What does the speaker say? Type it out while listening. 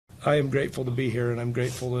I am grateful to be here, and I'm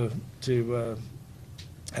grateful to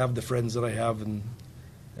have the friends that I have and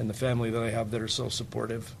the family that I have that are so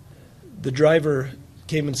supportive. The driver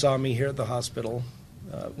came and saw me here at the hospital.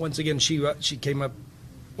 Once again, she came up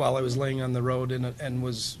while I was laying on the road and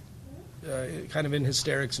was kind of in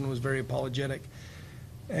hysterics and was very apologetic.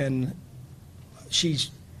 And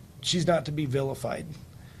she's not to be vilified.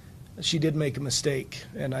 She did make a mistake,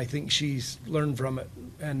 and I think she's learned from it.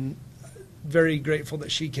 And very grateful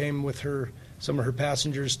that she came with some of her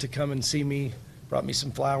passengers to come and see me, brought me some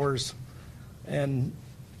flowers, and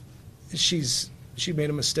she made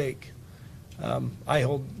a mistake. I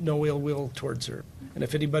hold no ill will towards her. And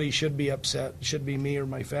if anybody should be upset, it should be me or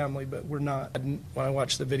my family, but we're not. When I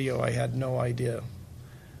watched the video, I had no idea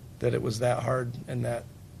that it was that hard and that,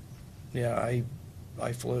 yeah,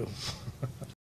 I flew.